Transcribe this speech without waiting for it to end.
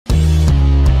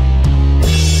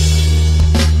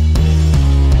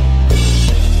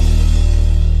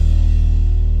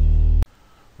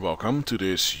Welcome to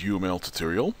this UML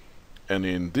tutorial, and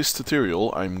in this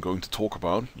tutorial I'm going to talk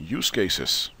about use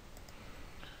cases.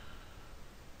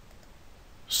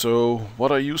 So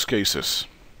what are use cases?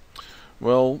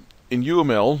 Well, in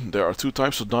UML there are two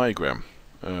types of diagram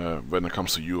when it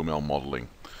comes to UML modeling.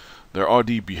 There are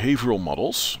the behavioral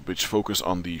models, which focus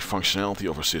on the functionality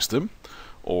of a system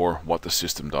or what the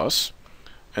system does,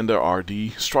 and there are the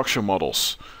structure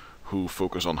models, who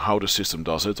focus on how the system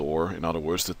does it, or in other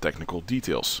words the technical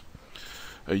details.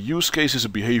 A use case is a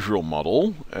behavioral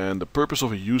model, and the purpose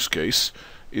of a use case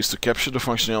is to capture the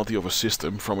functionality of a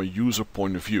system from a user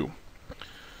point of view.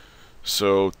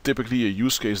 So typically a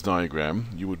use case diagram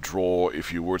you would draw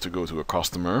if you were to go to a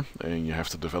customer and you have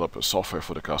to develop a software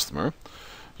for the customer.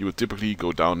 You would typically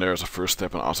go down there as a first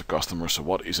step and ask the customer, so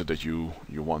what is it that you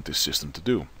want this system to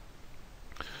do?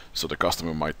 So the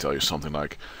customer might tell you something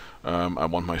like, I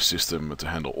want my system to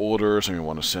handle orders, and we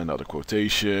want to send out a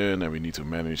quotation, and we need to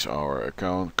manage our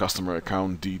customer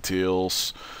account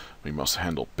details, we must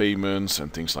handle payments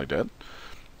and things like that.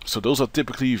 So those are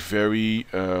typically very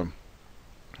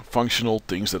functional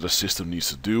things that a system needs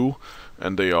to do,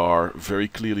 and they are very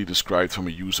clearly described from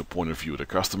a user point of view. The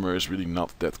customer is really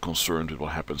not that concerned with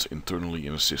what happens internally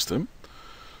in a system.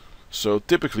 So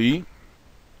typically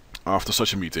after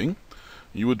such a meeting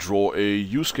you would draw a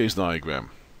use case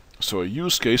diagram. So a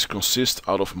use case diagram consists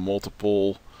out of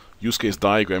multiple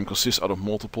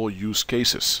use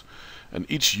cases, and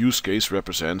each use case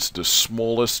represents the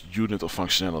smallest unit of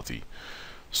functionality.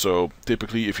 So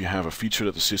typically if you have a feature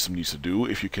that the system needs to do,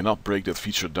 if you cannot break that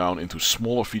feature down into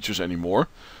smaller features anymore,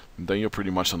 then you're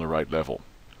pretty much on the right level.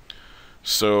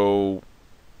 So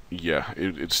yeah,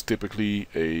 it's typically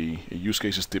a use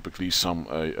case is typically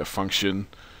a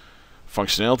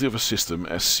functionality of a system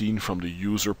as seen from the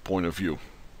user point of view.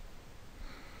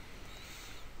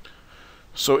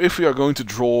 So if we are going to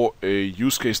draw a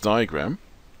use case diagram,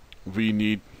 we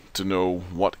need to know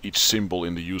what each symbol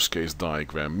in the use case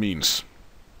diagram means.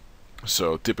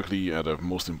 So typically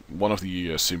one of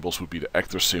the symbols would be the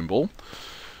actor symbol,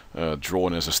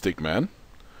 drawn as a stick man.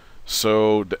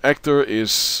 So the actor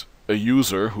is a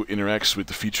user who interacts with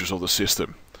the features of the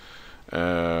system.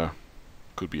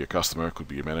 Could be a customer, could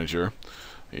be a manager.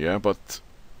 Yeah, but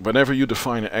whenever you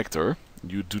define an actor,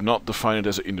 you do not define it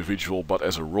as an individual but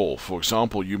as a role. For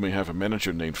example, you may have a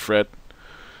manager named Fred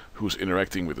who's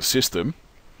interacting with the system,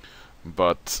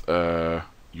 but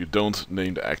you don't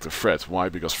name the actor Fred. Why?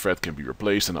 Because Fred can be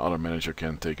replaced and another manager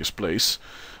can take his place.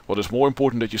 What is more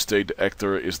important that you state the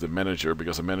actor is the manager,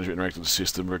 because the manager interacts with the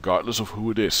system regardless of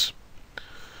who it is.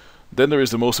 Then there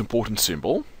is the most important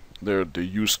symbol, the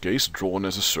use case, drawn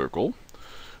as a circle.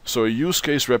 So a use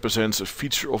case represents a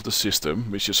feature of the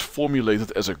system which is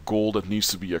formulated as a goal that needs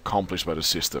to be accomplished by the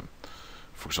system.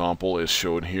 For example, is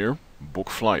shown here,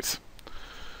 book flight.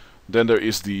 Then there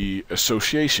is the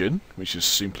association, which is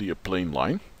simply a plain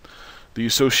line. The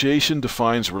association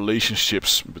defines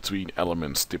relationships between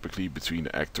elements, typically between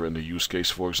the actor and the use case,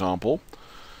 for example,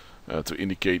 to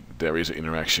indicate there is an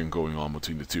interaction going on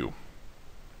between the two.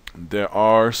 There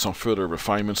are some further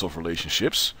refinements of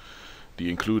relationships, the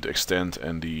include, extend,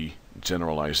 and the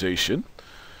generalization.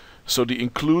 So the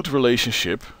include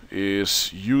relationship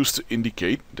is used to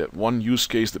indicate that one use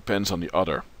case depends on the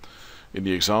other. In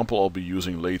the example I'll be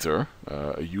using later,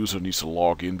 a user needs to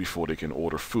log in before they can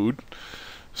order food.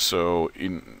 So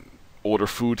order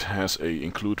food has a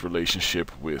include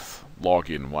relationship with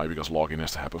login. Why? Because login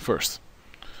has to happen first.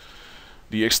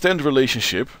 The extend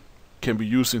relationship can be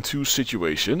used in two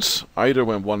situations, either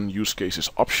when one use case is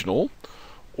optional,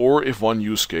 or if one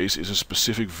use case is a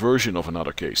specific version of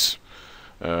another case.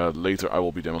 Later I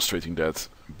will be demonstrating that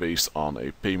based on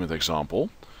a payment example.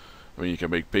 I mean, you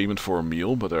can make payment for a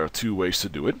meal, but there are two ways to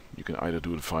do it. You can either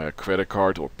do it via credit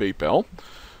card or PayPal.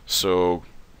 So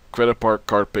credit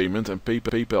card payment and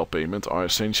PayPal payment are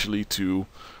essentially two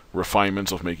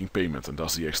refinements of making payment, and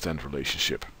thus the extend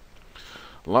relationship.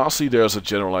 Lastly, there's a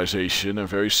generalization, and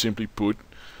very simply put,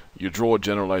 you draw a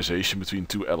generalization between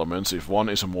two elements if one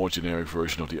is a more generic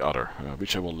version of the other,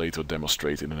 which I will later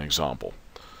demonstrate in an example.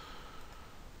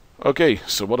 Okay,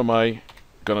 so what am I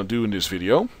gonna do in this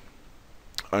video?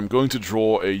 I'm going to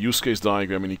draw a use case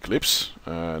diagram in Eclipse,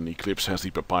 and Eclipse has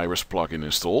the Papyrus plugin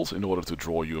installed in order to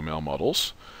draw UML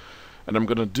models. And I'm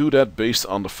going to do that based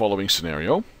on the following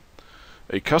scenario.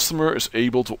 A customer is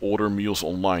able to order meals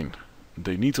online.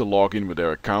 They need to log in with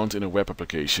their account in a web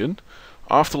application.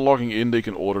 After logging in, they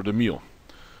can order the meal.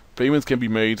 Payment can be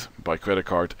made by credit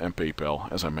card and PayPal,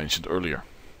 as I mentioned earlier.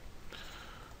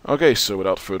 Okay, so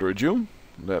without further ado,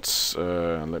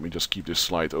 let me just keep this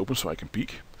slide open so I can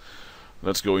peek.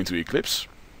 Let's go into Eclipse.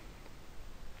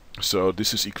 So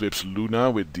this is Eclipse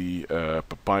Luna with the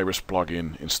Papyrus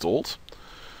plugin installed.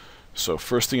 So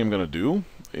first thing I'm going to do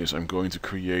is I'm going to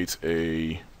create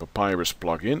a Papyrus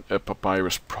plugin, a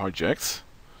Papyrus project,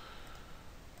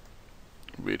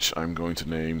 which I'm going to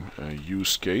name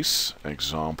use case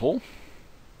example.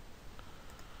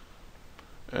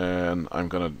 And I'm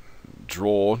going to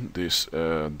draw this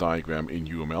diagram in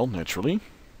UML naturally.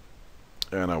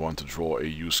 And I want to draw a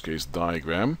use case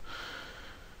diagram,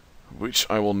 which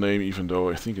I will name, even though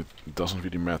I think it doesn't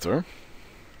really matter,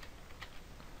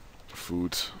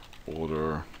 food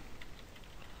order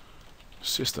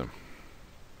system.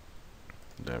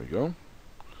 There we go.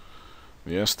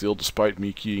 Yeah, still, despite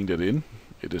me keying that in,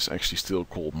 it is actually still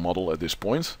called model at this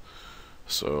point.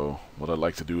 So what I'd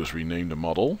like to do is rename the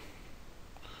model.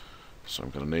 So I'm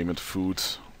going to name it food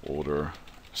order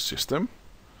system.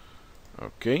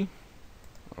 Okay.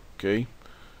 Okay.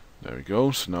 There we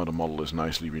go. So now the model is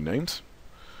nicely renamed.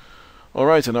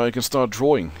 Alright, and now I can start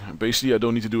drawing. Basically, I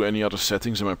don't need to do any other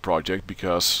settings in my project,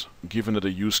 because given that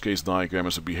a use case diagram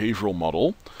is a behavioral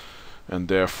model and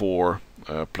therefore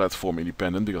platform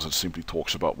independent, because it simply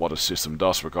talks about what a system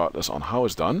does regardless on how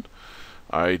it's done,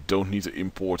 I don't need to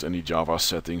import any Java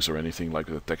settings or anything like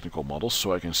the technical models,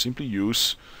 so I can simply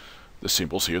use the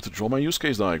symbols here to draw my use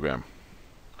case diagram.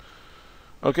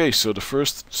 Okay, so the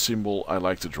first symbol I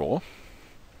like to draw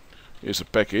is a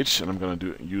package, and I'm going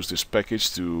to use this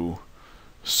package to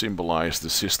symbolize the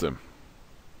system.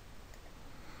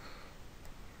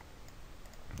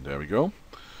 There we go.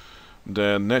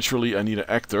 Then naturally I need an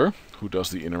actor who does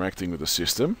the interacting with the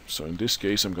system. So in this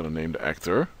case I'm going to name the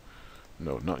actor,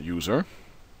 no, not user,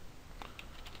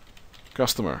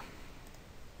 customer.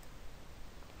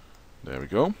 There we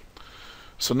go.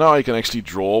 So now I can actually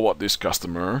draw what this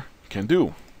customer can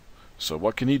do. So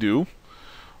what can he do?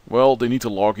 Well, they need to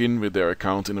log in with their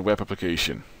account in a web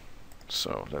application.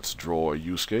 So let's draw a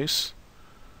use case.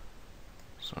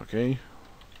 So, okay,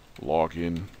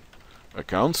 login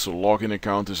account. So login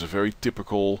account is a very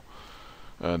typical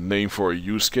name for a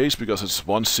use case, because it's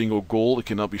one single goal. It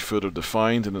cannot be further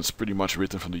defined, and it's pretty much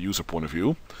written from the user point of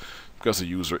view, because the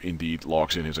user indeed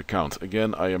logs in his account.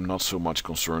 Again, I am not so much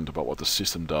concerned about what the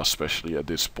system does, especially at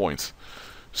this point.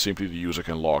 Simply the user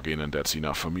can log in, and that's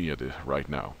enough for me right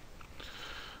now.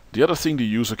 The other thing the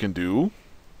user can do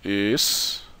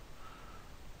is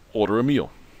order a meal.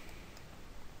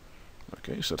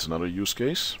 Okay, so that's another use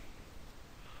case.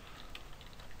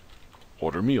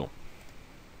 Order meal.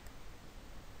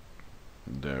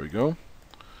 There we go.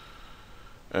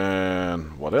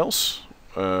 And what else?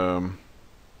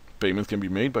 Payment can be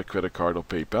made by credit card or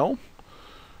PayPal.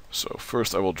 So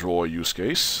first I will draw a use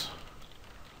case.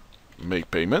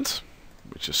 Make payment,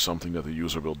 which is something that the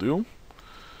user will do.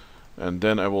 And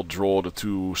then I will draw the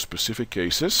two specific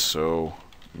cases. So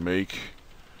make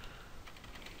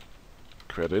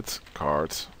credit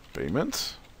card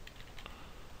payment.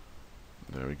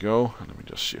 There we go. And let me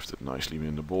just shift it nicely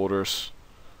in the borders.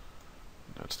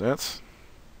 That's that.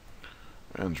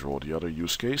 And draw the other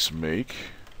use case. Make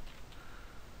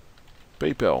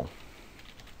PayPal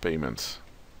payment.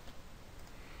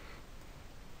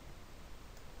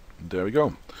 There we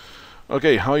go.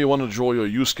 Okay, how you want to draw your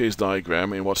use case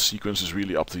diagram in what sequence is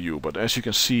really up to you. But as you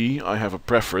can see, I have a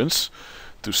preference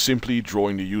to simply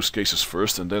drawing the use cases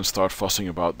first and then start fussing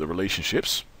about the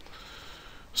relationships.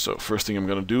 So first thing I'm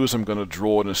going to do is I'm going to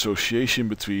draw an association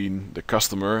between the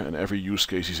customer and every use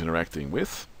case he's interacting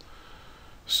with.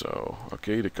 So,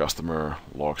 okay, the customer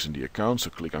logs in the account, so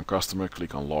click on customer,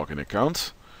 click on login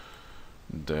account.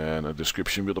 Then a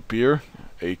description will appear,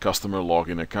 a customer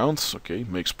login account. Okay,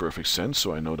 makes perfect sense,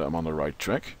 so I know that I'm on the right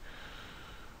track.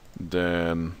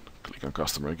 Then click on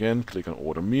customer again, click on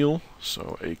order meal.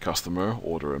 So a customer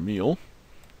order a meal,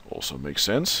 also makes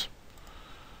sense.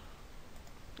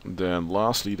 Then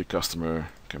lastly, the customer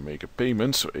can make a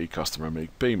payment, so a customer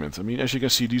make payment. I mean, as you can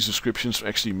see, these descriptions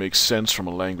actually make sense from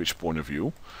a language point of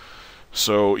view.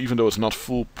 So even though it's not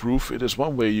foolproof, it is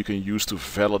one way you can use to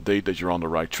validate that you're on the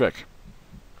right track.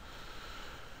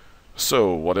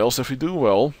 So what else have we do?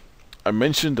 Well, I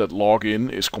mentioned that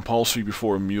login is compulsory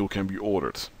before a meal can be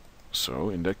ordered. So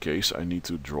in that case I need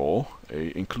to draw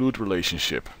a include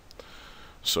relationship.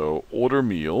 So order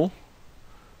meal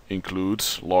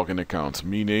includes login account,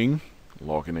 meaning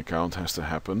login account has to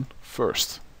happen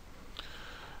first.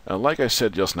 And like I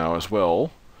said just now as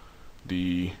well,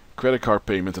 the credit card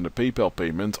payment and the PayPal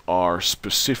payment are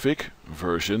specific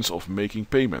versions of making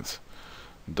payment.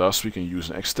 Thus we can use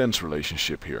an extends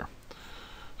relationship here.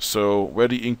 So where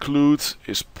the include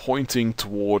is pointing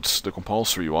towards the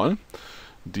compulsory one,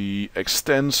 the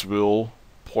extends will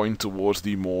point towards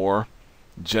the more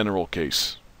general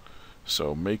case.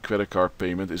 So make credit card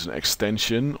payment is an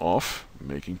extension of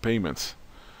making payment.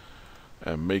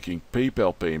 And making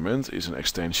PayPal payment is an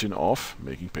extension of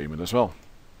making payment as well.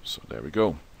 So there we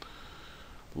go.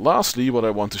 Lastly, what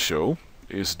I want to show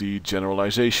is the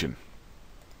generalization.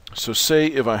 So say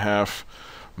if I have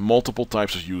multiple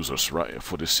types of users, right,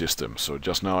 for this system. So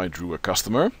just now I drew a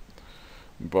customer,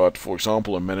 but for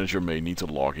example a manager may need to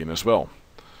log in as well.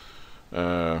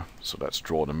 So let's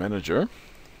draw the manager.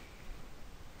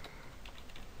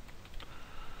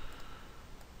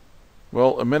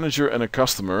 Well, a manager and a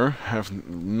customer have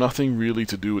nothing really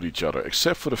to do with each other,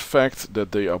 except for the fact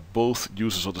that they are both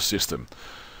users of the system.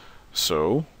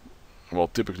 So, well,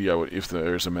 typically if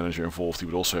there is a manager involved, he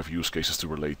would also have use cases to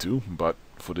relate to, but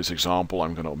for this example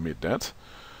I'm going to omit that.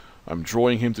 I'm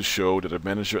drawing him to show that a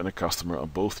manager and a customer are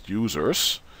both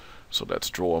users. So let's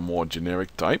draw a more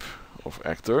generic type of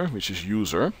actor, which is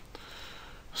user.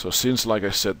 So since, like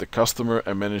I said, the customer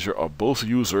and manager are both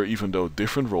user, even though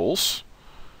different roles,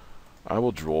 I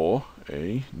will draw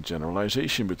a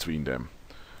generalization between them.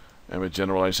 And with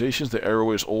generalizations, the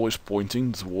arrow is always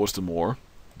pointing towards the more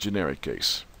generic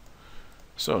case.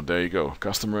 So there you go.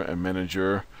 Customer and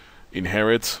manager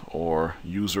inherit, or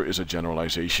user is a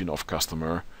generalization of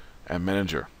customer and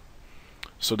manager.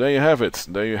 So there you have it.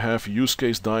 There you have use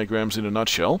case diagrams in a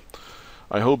nutshell.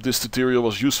 I hope this tutorial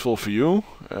was useful for you,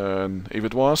 and if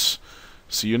it was,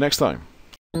 see you next time.